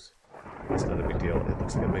meadows. It's not a big deal. It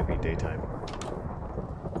looks like it might be daytime.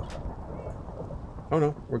 Oh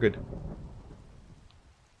no, we're good.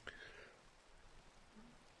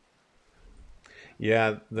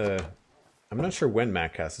 Yeah, I'm not sure when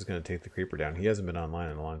MacCast is going to take the creeper down. He hasn't been online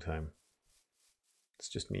in a long time. It's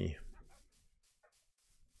just me.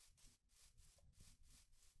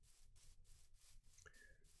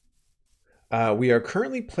 We are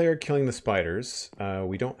currently player killing the spiders.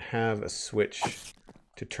 We don't have a switch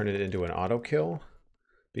to turn it into an auto kill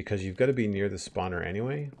because you've got to be near the spawner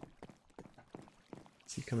anyway.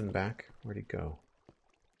 Is he coming back? Where'd he go?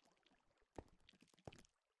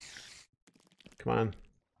 Come on.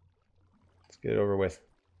 Let's get it over with.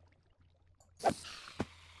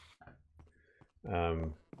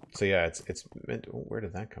 So yeah, it's meant. Oh, where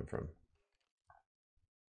did that come from?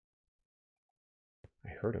 I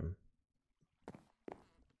heard him.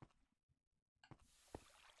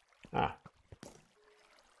 Ah.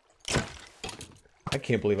 I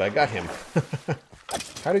can't believe I got him.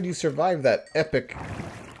 How did you survive that epic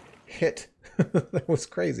hit? That was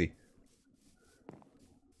crazy.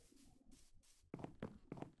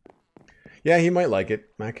 Yeah, he might like it.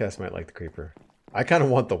 Macas might like the creeper. I kind of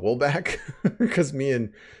want the wool back because me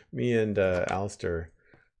and Alistair,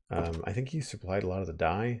 I think he supplied a lot of the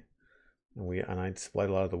dye, and I supplied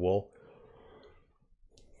a lot of the wool.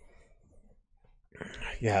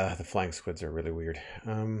 Yeah, the flying squids are really weird.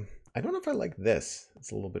 I don't know if I like this.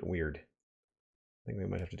 It's a little bit weird. I think we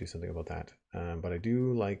might have to do something about that. But I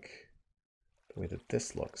do like the way that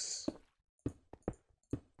this looks.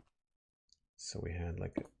 So we had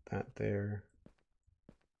like that there.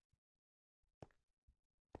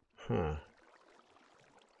 Huh.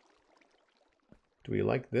 Do we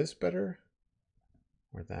like this better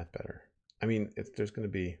or that better? I mean, there's going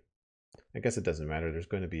to be, I guess it doesn't matter. There's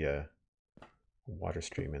going to be a water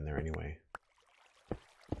stream in there anyway.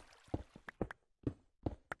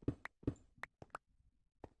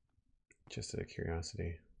 Just out of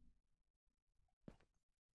curiosity.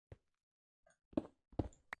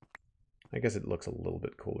 I guess it looks a little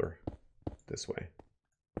bit cooler this way.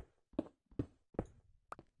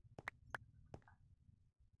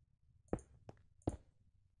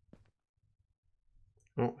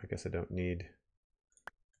 Oh, I guess I don't need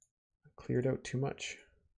cleared out too much.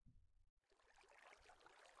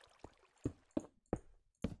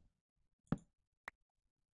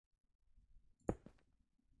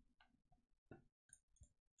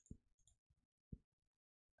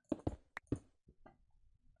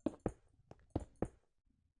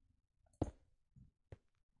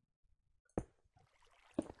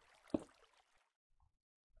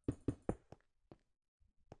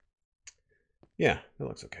 Yeah, that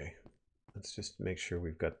looks okay. Let's just make sure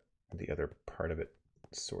we've got the other part of it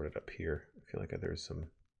sorted up here. I feel like there's some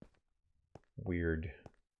weird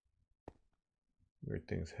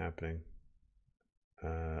things happening.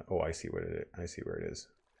 Oh, I see what it is. I see where it is.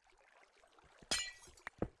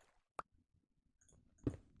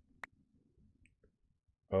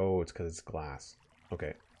 Oh, it's because it's glass.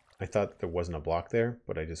 Okay, I thought there wasn't a block there,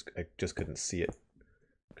 but I just couldn't see it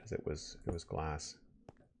because it was glass.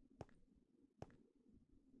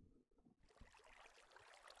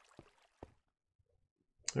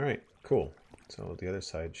 All right, cool. So the other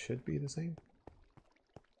side should be the same.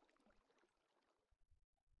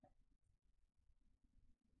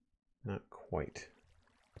 Not quite.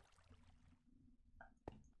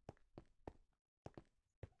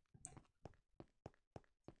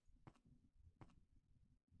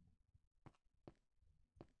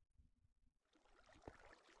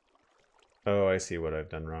 Oh, I see what I've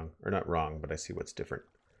done wrong. Or not wrong, but I see what's different.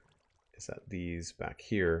 Is that these back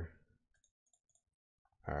here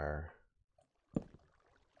are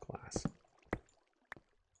glass.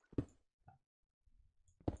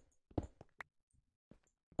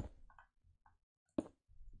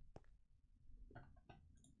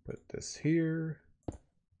 Put this here.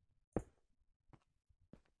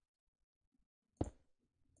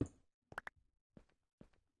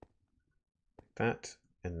 Like that.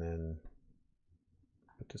 And then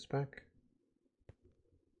put this back.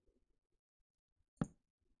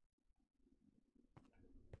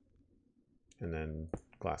 And then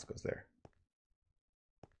glass goes there.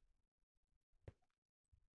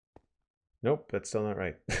 Nope, that's still not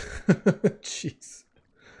right. Jeez.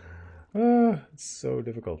 Ah, it's so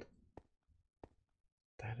difficult.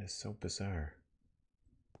 That is so bizarre.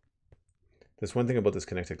 There's one thing about this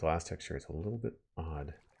connected glass texture. It's a little bit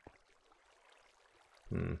odd.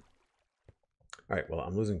 All right, well,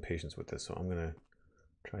 I'm losing patience with this, so I'm going to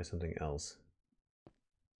try something else.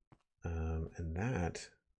 And that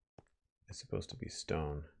is supposed to be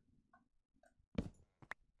stone.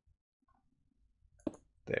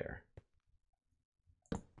 There.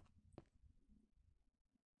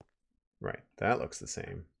 Right, that looks the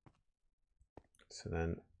same. So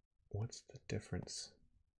then, what's the difference?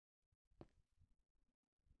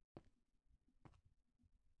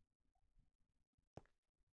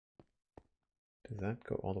 Does that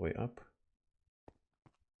go all the way up?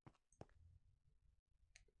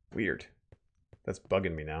 Weird. That's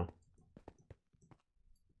bugging me now.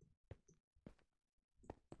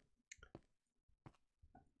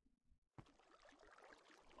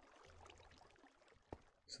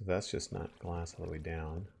 So that's just not glass all the way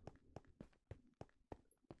down.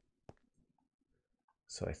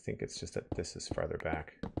 So I think it's just that this is farther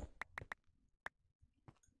back.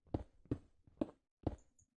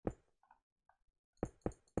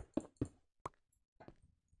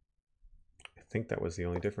 I think that was the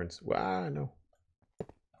only difference. Ah, no.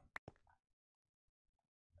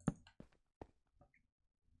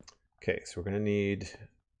 Okay, so we're going to need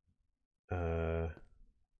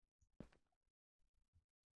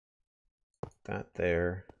that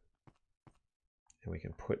there. And we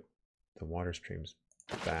can put the water streams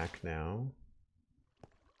back now.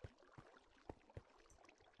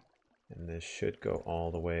 And this should go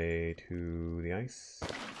all the way to the ice.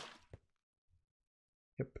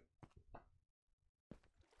 Yep.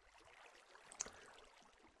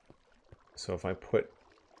 So if I put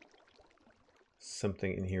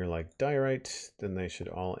something in here like diorite, then they should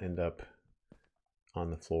all end up on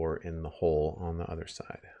the floor in the hole on the other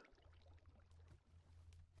side.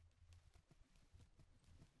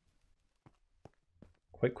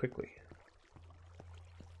 Quite quickly.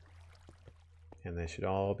 And they should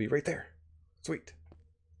all be right there. Sweet.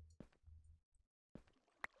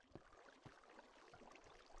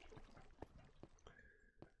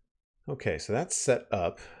 Okay, so that's set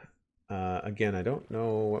up. Again, I don't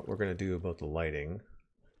know what we're going to do about the lighting.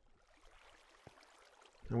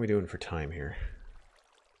 How are we doing for time here?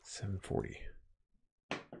 7:40.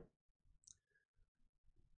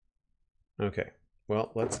 Okay,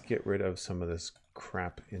 well, let's get rid of some of this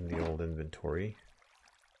crap in the old inventory.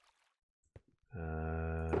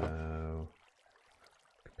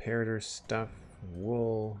 Comparator stuff,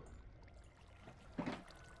 wool,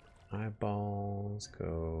 eyeballs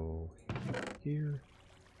go here.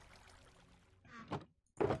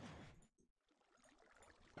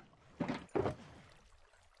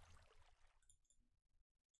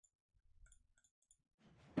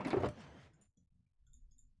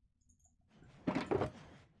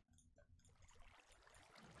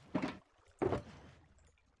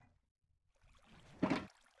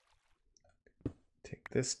 Take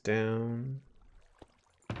this down.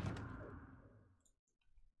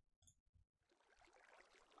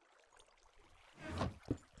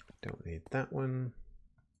 Don't need that one.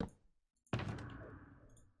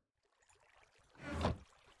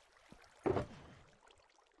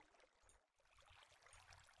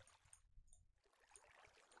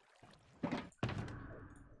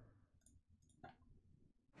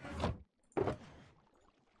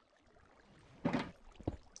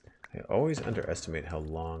 I always underestimate how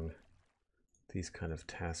long these kind of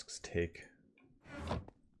tasks take.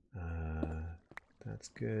 That's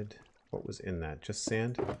good. What was in that? Just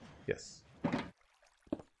sand? Yes. I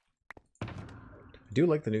do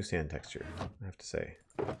like the new sand texture, I have to say.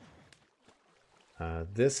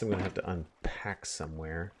 This I'm going to have to unpack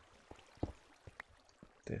somewhere.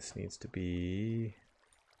 This needs to be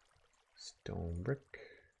stone brick.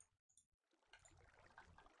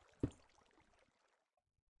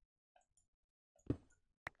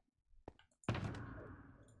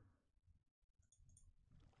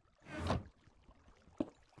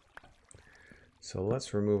 So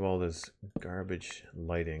let's remove all this garbage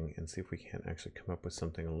lighting and see if we can't actually come up with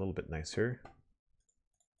something a little bit nicer.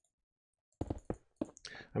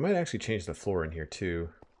 I might actually change the floor in here too.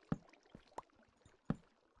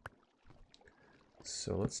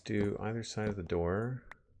 So let's do either side of the door.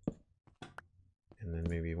 And then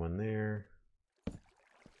maybe one there.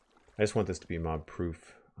 I just want this to be mob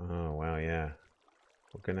proof. Oh, wow, yeah.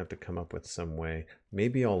 We're gonna have to come up with some way.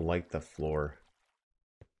 Maybe I'll light the floor.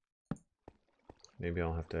 Maybe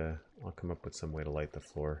I'll come up with some way to light the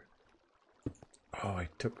floor. Oh, I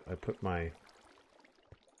put my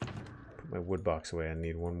wood box away. I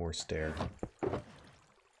need one more stair.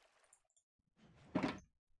 I'm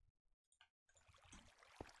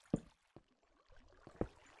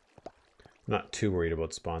not too worried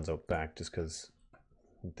about spawns out back just because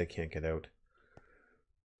they can't get out.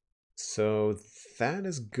 So that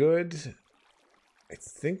is good. I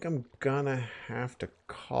think I'm gonna have to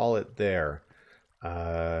call it there.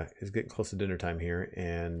 It's getting close to dinner time here,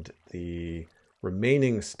 and the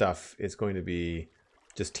remaining stuff is going to be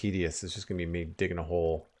just tedious. It's just going to be me digging a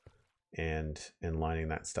hole and lining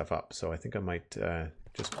that stuff up. So I think I might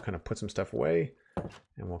just kind of put some stuff away,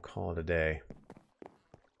 and we'll call it a day.